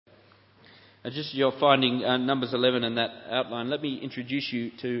Just you're finding Numbers 11 in that outline. Let me introduce you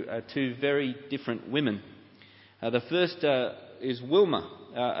to two very different women. The first is Wilma,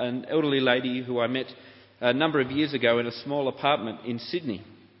 an elderly lady who I met a number of years ago in a small apartment in Sydney.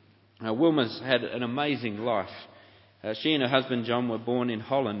 Wilma's had an amazing life. She and her husband John were born in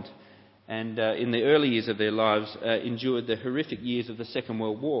Holland and in the early years of their lives endured the horrific years of the Second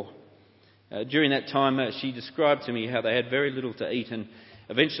World War. During that time she described to me how they had very little to eat and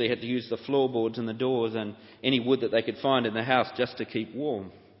eventually had to use the floorboards and the doors and any wood that they could find in the house just to keep warm.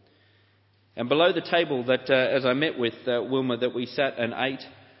 And below the table that, as I met with Wilma, that we sat and ate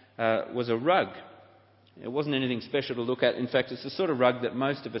was a rug. It wasn't anything special to look at. In fact, it's the sort of rug that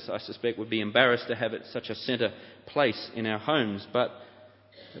most of us, I suspect, would be embarrassed to have at such a centre place in our homes. But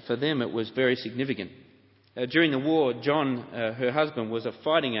for them, it was very significant. During the war, John, her husband, was of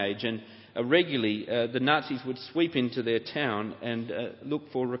fighting age, and regularly the Nazis would sweep into their town and look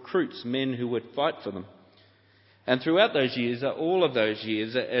for recruits, men who would fight for them. And throughout those years, all of those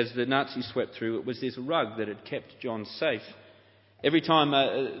years, as the Nazis swept through, it was this rug that had kept John safe. Every time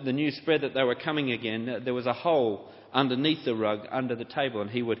the news spread that they were coming again, there was a hole underneath the rug, under the table, and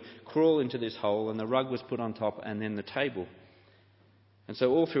he would crawl into this hole, and the rug was put on top, and then the table. And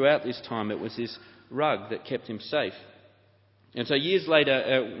so all throughout this time, it was this rug that kept him safe. And so years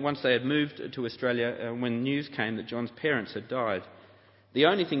later, once they had moved to Australia, when news came that John's parents had died, the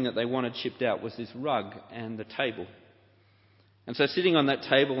only thing that they wanted shipped out was this rug and the table. And so sitting on that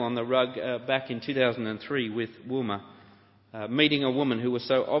table on the rug back in 2003 with Wilma, meeting a woman who was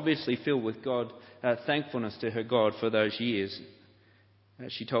so obviously filled with God, thankfulness to her God for those years,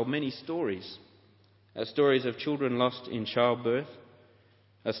 she told many stories. Stories of children lost in childbirth,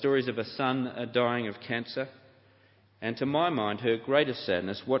 stories of a son dying of cancer, and to my mind, her greatest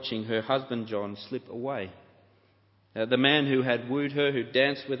sadness, watching her husband John slip away. The man who had wooed her, who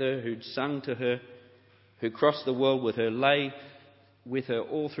danced with her, who'd sung to her, who crossed the world with her, lay with her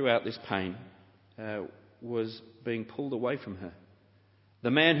all throughout this pain, was being pulled away from her.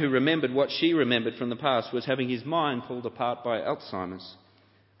 The man who remembered what she remembered from the past was having his mind pulled apart by Alzheimer's.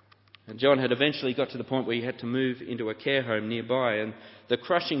 And John had eventually got to the point where he had to move into a care home nearby, and the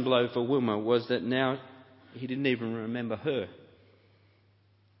crushing blow for Wilma was that now he didn't even remember her.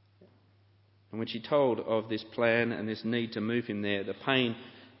 And when she told of this plan and this need to move him there, the pain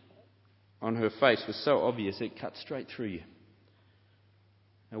on her face was so obvious it cut straight through you.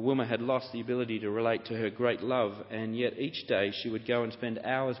 Now, Wilma had lost the ability to relate to her great love, and yet each day she would go and spend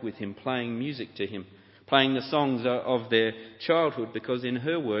hours with him, playing music to him, playing the songs of their childhood, because in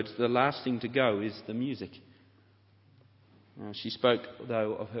her words, the last thing to go is the music. She spoke,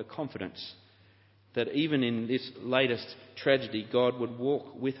 though, of her confidence that even in this latest tragedy, God would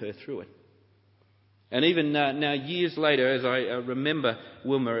walk with her through it. And even now, years later, as I remember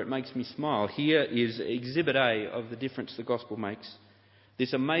Wilma, it makes me smile. Here is Exhibit A of the difference the gospel makes.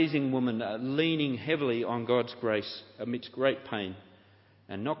 This amazing woman leaning heavily on God's grace amidst great pain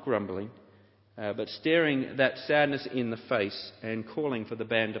and not grumbling, but staring that sadness in the face and calling for the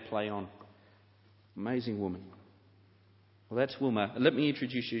band to play on. Amazing woman. Well, that's Wilma. Let me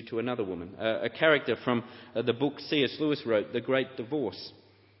introduce you to another woman, a character from the book C.S. Lewis wrote, The Great Divorce.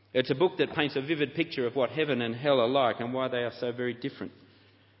 It's a book that paints a vivid picture of what heaven and hell are like and why they are so very different.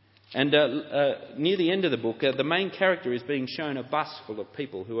 And near the end of the book, the main character is being shown a bus full of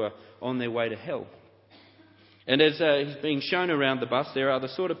people who are on their way to hell. And as he's being shown around the bus, there are the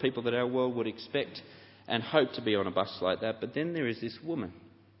sort of people that our world would expect and hope to be on a bus like that. But then there is this woman.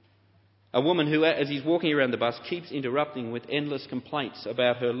 A woman who, as he's walking around the bus, keeps interrupting with endless complaints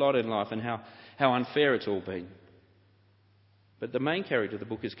about her lot in life and how unfair it's all been. But the main character of the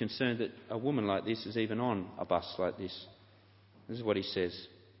book is concerned that a woman like this is even on a bus like this. This is what he says.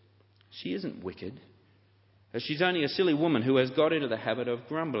 She isn't wicked. She's only a silly woman who has got into the habit of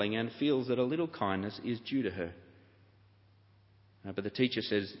grumbling and feels that a little kindness is due to her. But the teacher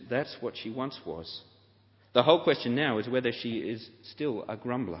says that's what she once was. The whole question now is whether she is still a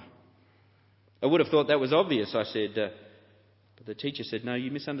grumbler. I would have thought that was obvious, I said. But the teacher said, no,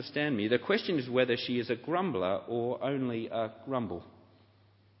 you misunderstand me. The question is whether she is a grumbler or only a grumble.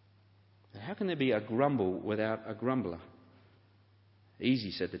 How can there be a grumble without a grumbler?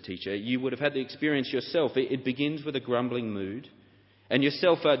 Easy, said the teacher. You would have had the experience yourself. It begins with a grumbling mood, and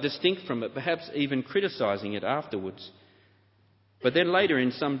yourself are distinct from it, perhaps even criticising it afterwards. But then later,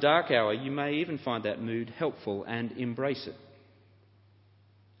 in some dark hour, you may even find that mood helpful and embrace it.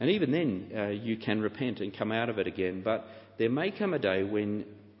 And even then, you can repent and come out of it again. But there may come a day when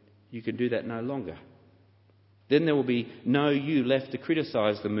you can do that no longer. Then there will be no you left to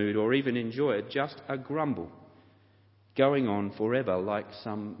criticise the mood or even enjoy it, just a grumble going on forever like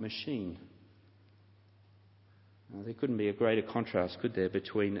some machine. There couldn't be a greater contrast, could there,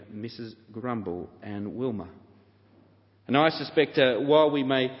 between Mrs. Grumble and Wilma. And I suspect while we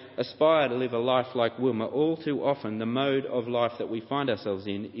may aspire to live a life like Wilma, all too often the mode of life that we find ourselves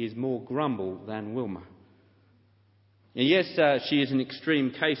in is more grumble than Wilma. And yes, she is an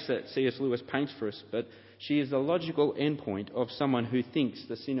extreme case that C.S. Lewis paints for us, but she is the logical endpoint of someone who thinks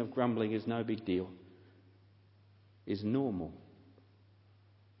the sin of grumbling is no big deal, is normal.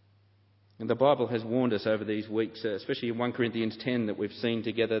 And the Bible has warned us over these weeks, especially in 1 Corinthians 10 that we've seen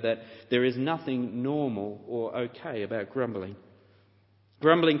together, that there is nothing normal or okay about grumbling.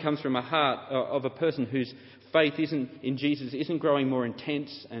 Grumbling comes from a heart of a person whose faith in Jesus isn't growing more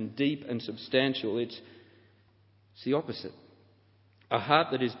intense and deep and substantial. It's the opposite. A heart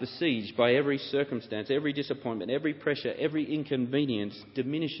that is besieged by every circumstance, every disappointment, every pressure, every inconvenience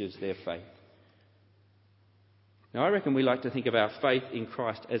diminishes their faith. Now, I reckon we like to think of our faith in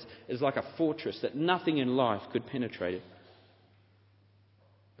Christ as like a fortress that nothing in life could penetrate it.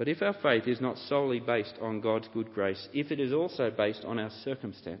 But if our faith is not solely based on God's good grace, if it is also based on our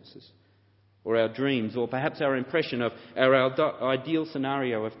circumstances or our dreams or perhaps our impression of our ideal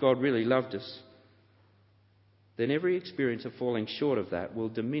scenario if God really loved us, then every experience of falling short of that will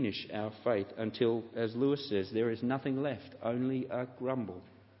diminish our faith until, as Lewis says, there is nothing left, only a grumble.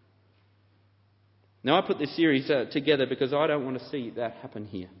 Now, I put this series together because I don't want to see that happen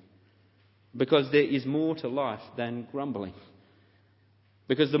here. Because there is more to life than grumbling.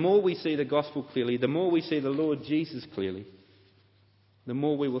 Because the more we see the gospel clearly, the more we see the Lord Jesus clearly, the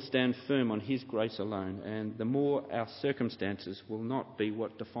more we will stand firm on His grace alone, and the more our circumstances will not be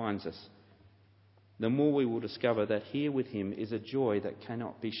what defines us. The more we will discover that here with Him is a joy that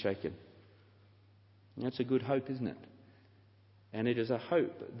cannot be shaken. And that's a good hope, isn't it? And it is a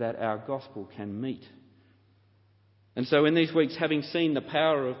hope that our gospel can meet. And so in these weeks, having seen the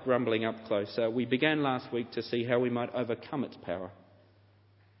power of grumbling up close, we began last week to see how we might overcome its power.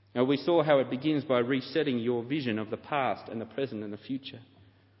 Now, we saw how it begins by resetting your vision of the past and the present and the future.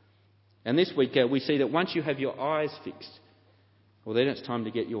 And this week we see that once you have your eyes fixed, well, then it's time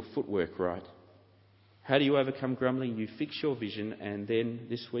to get your footwork right. How do you overcome grumbling? You fix your vision, and then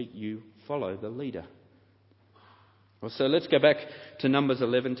this week you follow the leader. Well, so let's go back to Numbers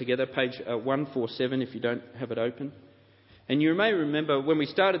 11 together, page 147 if you don't have it open. And you may remember when we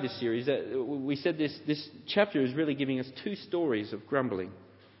started this series, we said this chapter is really giving us two stories of grumbling.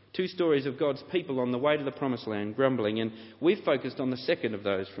 Two stories of God's people on the way to the promised land grumbling. And we've focused on the second of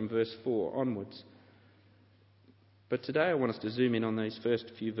those from verse 4 onwards. But today I want us to zoom in on these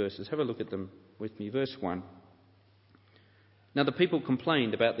first few verses. Have a look at them with me. Verse 1. Now the people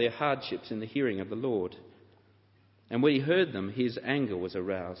complained about their hardships in the hearing of the Lord. And when He heard them, His anger was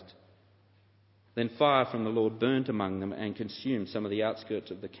aroused. Then fire from the Lord burnt among them and consumed some of the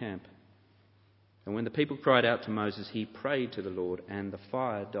outskirts of the camp. And when the people cried out to Moses, he prayed to the Lord, and the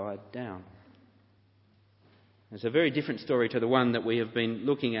fire died down. It's a very different story to the one that we have been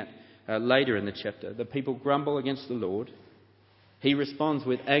looking at later in the chapter. The people grumble against the Lord. He responds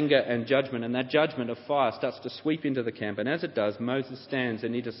with anger and judgment, and that judgment of fire starts to sweep into the camp. And as it does, Moses stands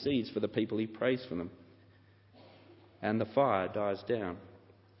and intercedes for the people. He prays for them. And the fire dies down.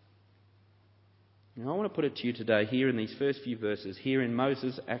 Now, I want to put it to you today, here in these first few verses, here in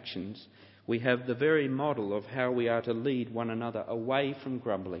Moses' actions, we have the very model of how we are to lead one another away from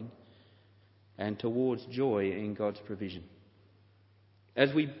grumbling and towards joy in God's provision.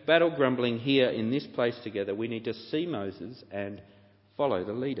 As we battle grumbling here in this place together, we need to see Moses and follow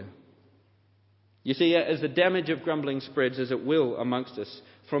the leader. You see, as the damage of grumbling spreads, as it will amongst us,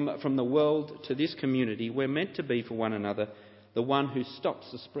 from the world to this community, we're meant to be for one another the one who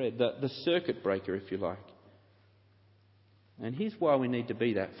stops the spread, the circuit breaker, if you like. And here's why we need to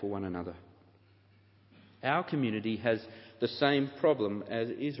be that for one another. Our community has the same problem as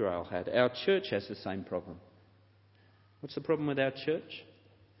Israel had. Our church has the same problem. What's the problem with our church?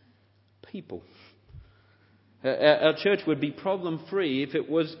 People. Our church would be problem-free if it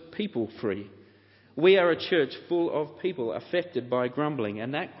was people-free. We are a church full of people affected by grumbling,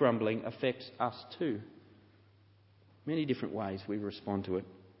 and that grumbling affects us too. Many different ways we respond to it.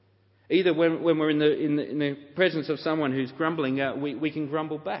 Either when we're in the presence of someone who's grumbling, we can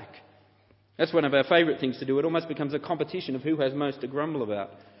grumble back. That's one of our favourite things to do. It almost becomes a competition of who has most to grumble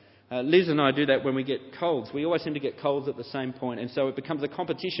about. Liz and I do that when we get colds. We always seem to get colds at the same point, and so it becomes a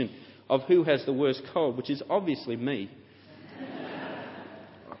competition of who has the worst cold, which is obviously me.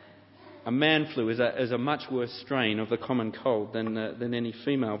 A man flu is a much worse strain of the common cold than any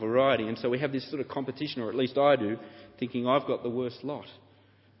female variety, and so we have this sort of competition, or at least I do, thinking I've got the worst lot.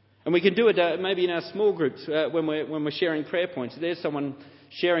 And we can do it maybe in our small groups when we're sharing prayer points. There's someone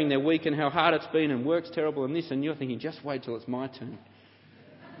sharing their week and how hard it's been and work's terrible and this, and you're thinking, just wait till it's my turn.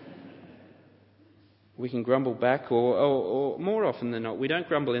 We can grumble back, or more often than not, we don't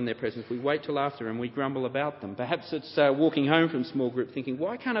grumble in their presence. We wait till after and we grumble about them. Perhaps it's walking home from small group thinking,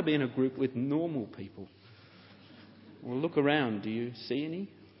 why can't I be in a group with normal people? Well, look around. Do you see any?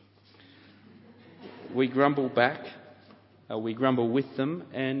 We grumble back. We grumble with them,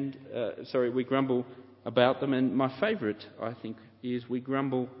 we grumble about them. And my favourite, I think, is we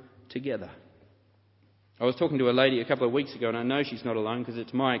grumble together. I was talking to a lady a couple of weeks ago, and I know she's not alone because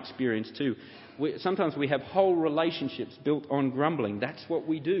it's my experience too. Sometimes we have whole relationships built on grumbling. That's what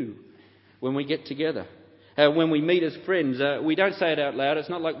we do when we get together. When we meet as friends, we don't say it out loud. It's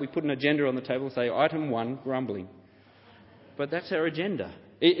not like we put an agenda on the table and say, item 1, grumbling. But that's our agenda.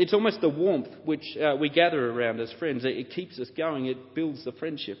 It's almost the warmth which we gather around as friends. It keeps us going. It builds the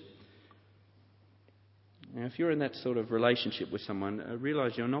friendship. Now, if you're in that sort of relationship with someone,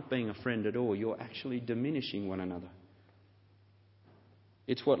 realise you're not being a friend at all. You're actually diminishing one another.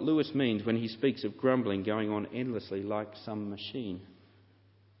 It's what Lewis means when he speaks of grumbling going on endlessly like some machine.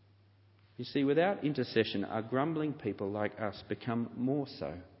 You see, without intercession, our grumbling people like us become more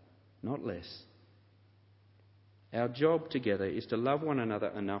so, not less. Our job together is to love one another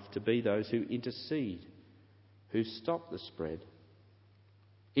enough to be those who intercede, who stop the spread.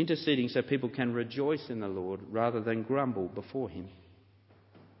 Interceding so people can rejoice in the Lord rather than grumble before him.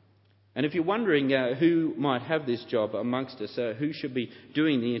 And if you're wondering who might have this job amongst us, who should be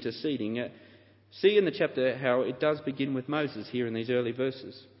doing the interceding, see in the chapter how it does begin with Moses here in these early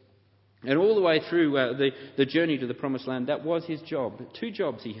verses. And all the way through the journey to the Promised Land, that was his job. 2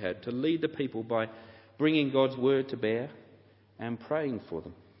 jobs he had: to lead the people by bringing God's word to bear and praying for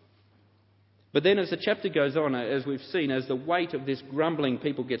them. But then as the chapter goes on, as we've seen, as the weight of this grumbling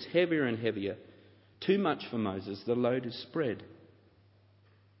people gets heavier and heavier, too much for Moses, the load is spread.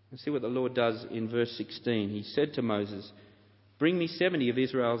 And see what the Lord does in verse 16. He said to Moses, "Bring me 70 of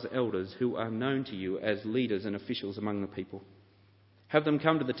Israel's elders who are known to you as leaders and officials among the people. Have them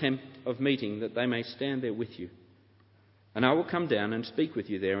come to the tent of meeting that they may stand there with you. And I will come down and speak with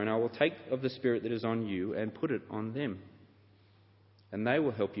you there, and I will take of the Spirit that is on you and put it on them. And they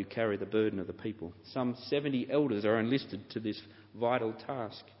will help you carry the burden of the people." Some 70 elders are enlisted to this vital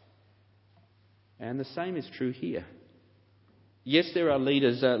task. And the same is true here. Yes, there are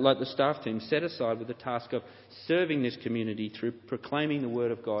leaders like the staff team set aside with the task of serving this community through proclaiming the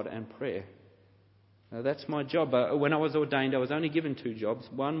word of God and prayer. Now, that's my job. When I was ordained, I was only given 2 jobs.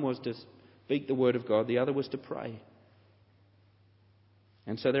 One was to speak the word of God. The other was to pray.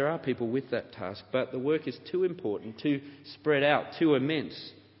 And so there are people with that task, but the work is too important, too spread out, too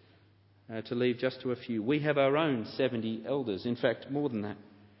immense to leave just to a few. We have our own 70 elders, in fact more than that.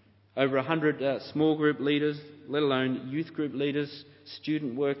 Over 100 small group leaders, let alone youth group leaders,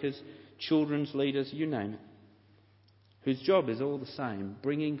 student workers, children's leaders, you name it, whose job is all the same: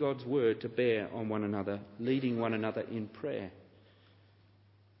 bringing God's word to bear on one another, leading one another in prayer.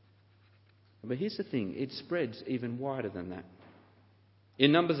 But here's the thing, it spreads even wider than that.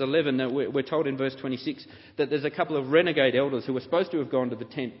 In Numbers 11, we're told in verse 26 that there's a couple of renegade elders who were supposed to have gone to the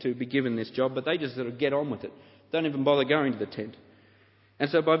tent to be given this job, but they just sort of get on with it. Don't even bother going to the tent. And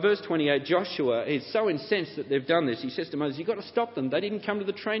so by verse 28, Joshua is so incensed that they've done this. He says to Moses, "You've got to stop them. They didn't come to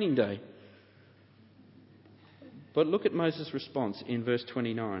the training day." But look at Moses' response in verse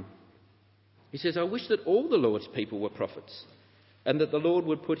 29. He says, "I wish that all the Lord's people were prophets, and that the Lord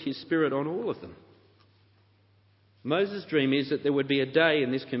would put his Spirit on all of them." Moses' dream is that there would be a day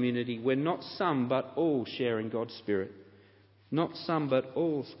in this community when not some but all share in God's Spirit. Not some but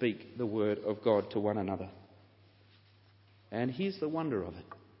all speak the word of God to one another. And here's the wonder of it.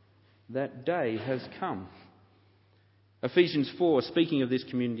 That day has come. Ephesians 4, speaking of this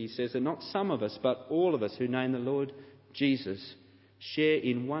community, says that not some of us but all of us who name the Lord Jesus share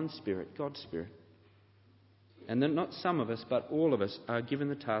in one Spirit, God's Spirit. And that not some of us, but all of us, are given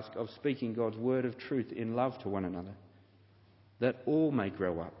the task of speaking God's word of truth in love to one another, that all may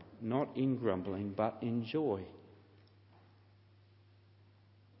grow up, not in grumbling, but in joy.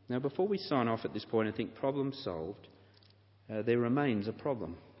 Now, before we sign off at this point and think problem solved, there remains a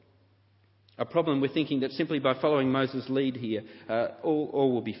problem. A problem with thinking that simply by following Moses' lead here,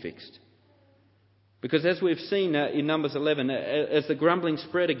 all will be fixed. Because as we've seen in Numbers 11, as the grumbling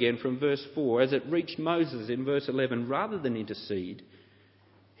spread again from verse 4, as it reached Moses in verse 11, rather than intercede,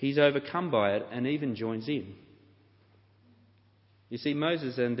 he's overcome by it and even joins in. You see,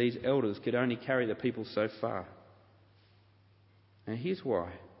 Moses and these elders could only carry the people so far. And here's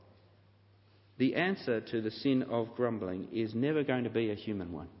why. The answer to the sin of grumbling is never going to be a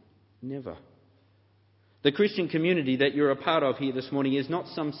human one. Never. The Christian community that you're a part of here this morning is not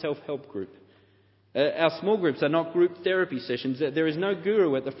some self-help group. Our small groups are not group therapy sessions. There is no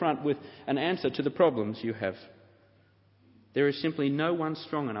guru at the front with an answer to the problems you have. There is simply no one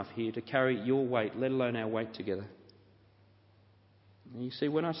strong enough here to carry your weight, let alone our weight together. And you see,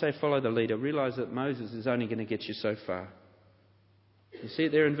 when I say follow the leader, realise that Moses is only going to get you so far. You see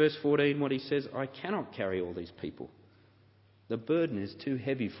it there in verse 14, what he says, I cannot carry all these people. The burden is too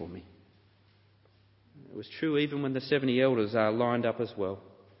heavy for me. It was true even when the 70 elders are lined up as well.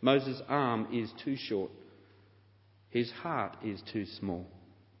 Moses' arm is too short. His heart is too small.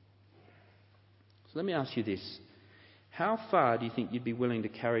 So let me ask you this. How far do you think you'd be willing to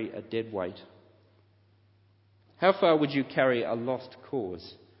carry a dead weight? How far would you carry a lost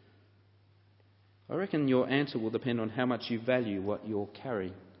cause? I reckon your answer will depend on how much you value what you're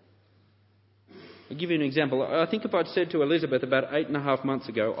carrying. I'll give you an example. I think if I'd said to Elizabeth about 8.5 months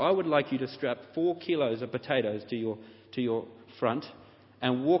ago, I would like you to strap 4 kilos of potatoes to your front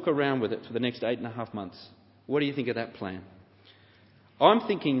and walk around with it for the next 8.5 months. What do you think of that plan? I'm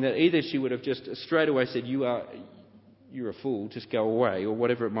thinking that either she would have just straight away said, you're a fool, just go away, or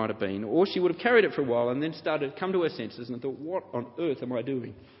whatever it might have been. Or she would have carried it for a while and then come to her senses and thought, what on earth am I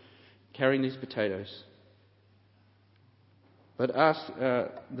doing carrying these potatoes? But ask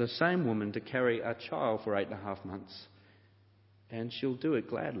the same woman to carry a child for 8.5 months, and she'll do it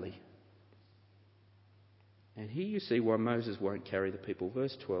gladly. And here you see why Moses won't carry the people.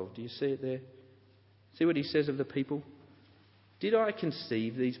 Verse 12, do you see it there? See what he says of the people? Did I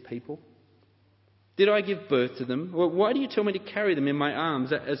conceive these people? Did I give birth to them? Well, why do you tell me to carry them in my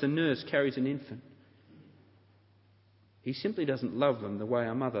arms as a nurse carries an infant? He simply doesn't love them the way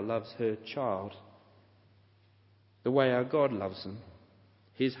a mother loves her child, the way our God loves them.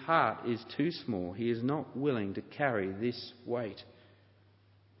 His heart is too small. He is not willing to carry this weight.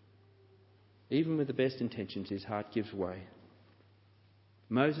 Even with the best intentions, his heart gives way.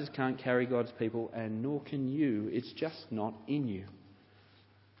 Moses can't carry God's people, and nor can you. It's just not in you.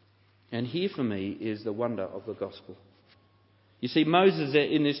 And here for me is the wonder of the gospel. You see, Moses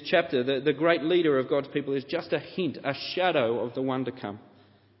in this chapter, the great leader of God's people, is just a hint, a shadow of the one to come,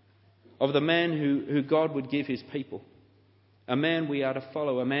 of the man who God would give his people. A man we are to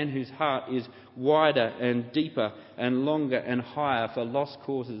follow, a man whose heart is wider and deeper and longer and higher for lost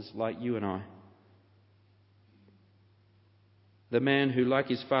causes like you and I. The man who, like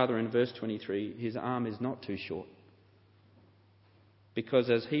his father in verse 23, his arm is not too short. Because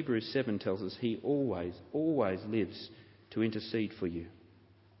as Hebrews 7 tells us, he always lives to intercede for you.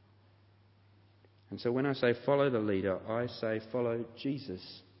 And so when I say follow the leader, I say follow Jesus.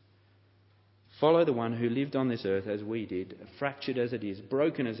 Follow the one who lived on this earth as we did, fractured as it is,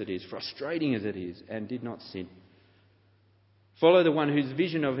 broken as it is, frustrating as it is, and did not sin. Follow the one whose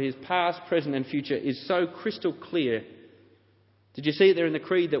vision of his past, present and future is so crystal clear. Did you see it there in the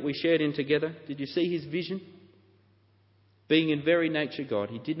creed that we shared in together? Did you see his vision? Being in very nature God,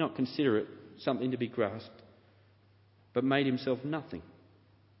 he did not consider it something to be grasped, but made himself nothing,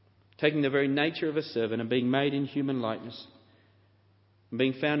 taking the very nature of a servant and being made in human likeness. And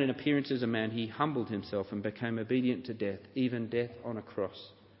being found in appearance as a man, he humbled himself and became obedient to death, even death on a cross.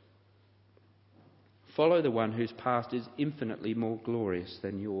 Follow the one whose past is infinitely more glorious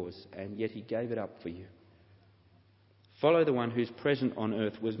than yours, and yet he gave it up for you. Follow the one whose present on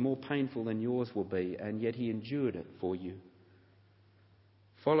earth was more painful than yours will be, and yet he endured it for you.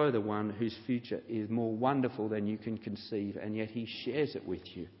 Follow the one whose future is more wonderful than you can conceive, and yet he shares it with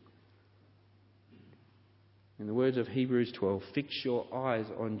you. In the words of Hebrews 12, fix your eyes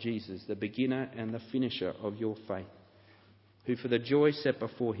on Jesus, the beginner and the finisher of your faith, who for the joy set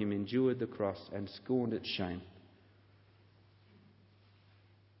before him endured the cross and scorned its shame.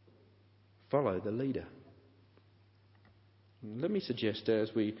 Follow the leader. Let me suggest, as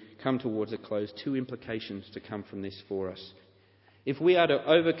we come towards a close, 2 implications to come from this for us. If we are to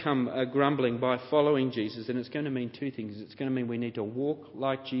overcome grumbling by following Jesus, then it's going to mean 2 things. It's going to mean we need to walk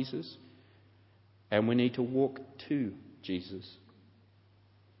like Jesus, and we need to walk to Jesus.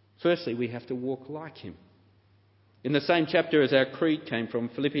 Firstly, we have to walk like him. In the same chapter as our creed came from,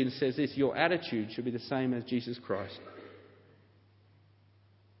 Philippians says this, your attitude should be the same as Jesus Christ.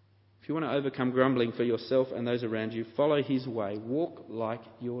 If you want to overcome grumbling for yourself and those around you, follow his way. Walk like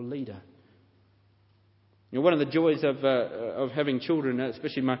your leader. You know, one of the joys of having children,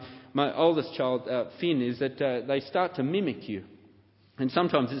 especially my oldest child, Finn, is that they start to mimic you. And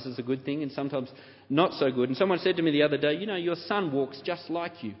sometimes this is a good thing and sometimes not so good. And someone said to me the other day, you know, your son walks just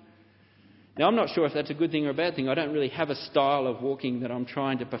like you. Now, I'm not sure if that's a good thing or a bad thing. I don't really have a style of walking that I'm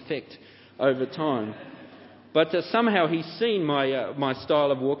trying to perfect over time. But somehow he's seen my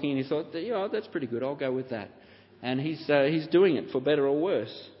style of walking and he thought, yeah, that's pretty good, I'll go with that. And he's doing it for better or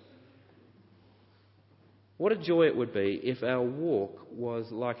worse. What a joy it would be if our walk was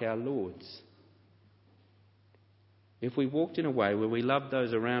like our Lord's. If we walked in a way where we loved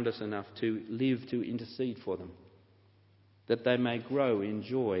those around us enough to live to intercede for them, that they may grow in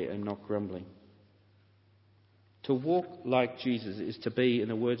joy and not grumbling. To walk like Jesus is to be, in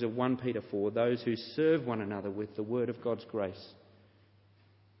the words of 1 Peter 4, those who serve one another with the word of God's grace.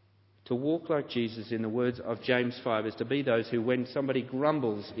 To walk like Jesus, in the words of James 5, is to be those who, when somebody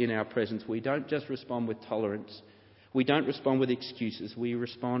grumbles in our presence, we don't just respond with tolerance, we don't respond with excuses, we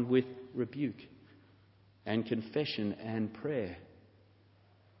respond with rebuke and confession and prayer.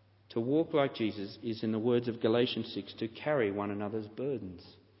 To walk like Jesus is, in the words of Galatians 6, to carry one another's burdens.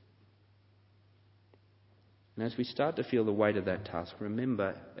 And as we start to feel the weight of that task,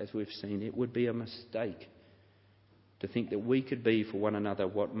 remember, as we've seen, it would be a mistake to think that we could be for one another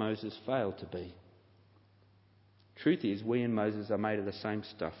what Moses failed to be. Truth is, we and Moses are made of the same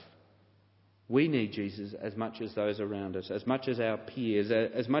stuff. We need Jesus as much as those around us, as much as our peers,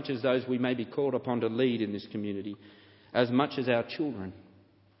 as much as those we may be called upon to lead in this community, as much as our children.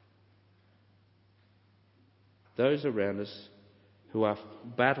 Those around us who are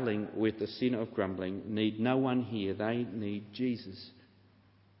battling with the sin of grumbling need no one here. They need Jesus,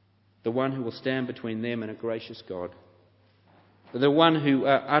 the one who will stand between them and a gracious God, the one who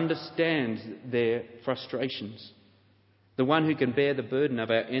understands their frustrations, the one who can bear the burden of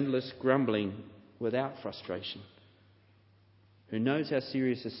our endless grumbling without frustration, who knows how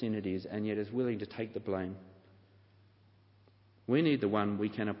serious a sin it is and yet is willing to take the blame. We need the one we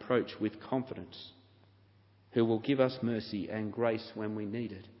can approach with confidence, who will give us mercy and grace when we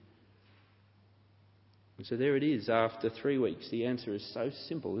need it. And so there it is, after 3 weeks. The answer is so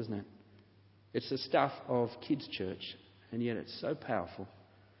simple, isn't it? It's the stuff of kids' church, and yet it's so powerful.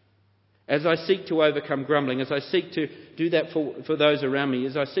 As I seek to overcome grumbling, as I seek to do that for those around me,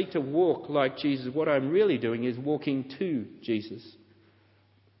 as I seek to walk like Jesus, what I'm really doing is walking to Jesus.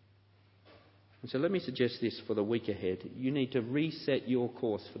 And so let me suggest this for the week ahead. You need to reset your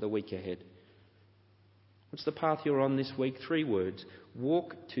course for the week ahead. What's the path you're on this week? 3 words.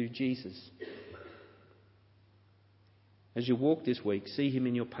 Walk to Jesus. As you walk this week, see him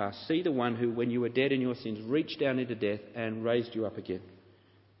in your past. See the one who, when you were dead in your sins, reached down into death and raised you up again.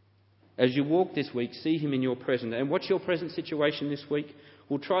 As you walk this week, see him in your present. And what's your present situation this week?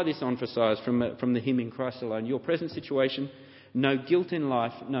 We'll try this on for size from the hymn In Christ Alone. Your present situation: no guilt in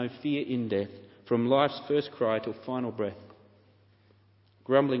life, no fear in death, from life's first cry till final breath.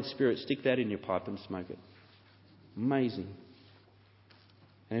 Grumbling spirit, stick that in your pipe and smoke it. Amazing.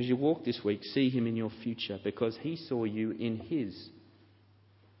 And as you walk this week, see him in your future, because he saw you in his.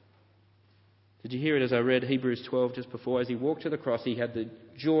 Did you hear it as I read Hebrews 12 just before? As he walked to the cross, he had the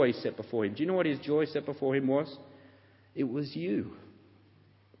joy set before him. Do you know what his joy set before him was? It was you.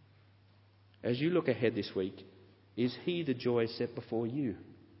 As you look ahead this week, is he the joy set before you?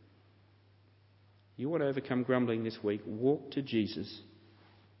 You want to overcome grumbling this week? Walk to Jesus.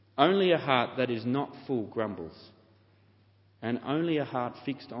 Only a heart that is not full grumbles. And only a heart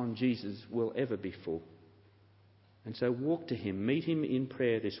fixed on Jesus will ever be full. And so walk to him. Meet him in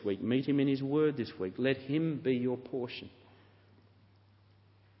prayer this week. Meet him in his word this week. Let him be your portion.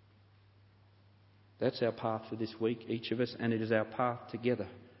 That's our path for this week, each of us, and it is our path together.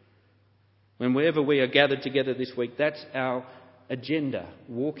 Whenever we are gathered together this week, that's our agenda,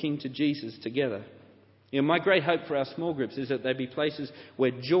 walking to Jesus together. You know, my great hope for our small groups is that they be places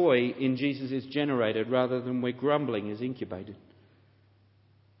where joy in Jesus is generated rather than where grumbling is incubated.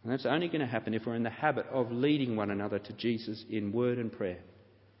 And that's only going to happen if we're in the habit of leading one another to Jesus in word and prayer.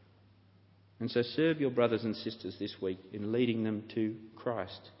 And so serve your brothers and sisters this week in leading them to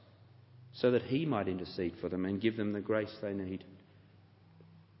Christ, so that he might intercede for them and give them the grace they need.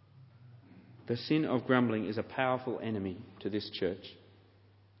 The sin of grumbling is a powerful enemy to this church.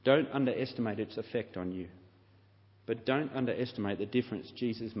 Don't underestimate its effect on you. But don't underestimate the difference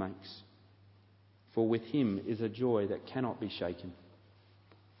Jesus makes. For with him is a joy that cannot be shaken.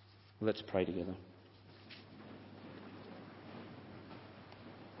 Let's pray together.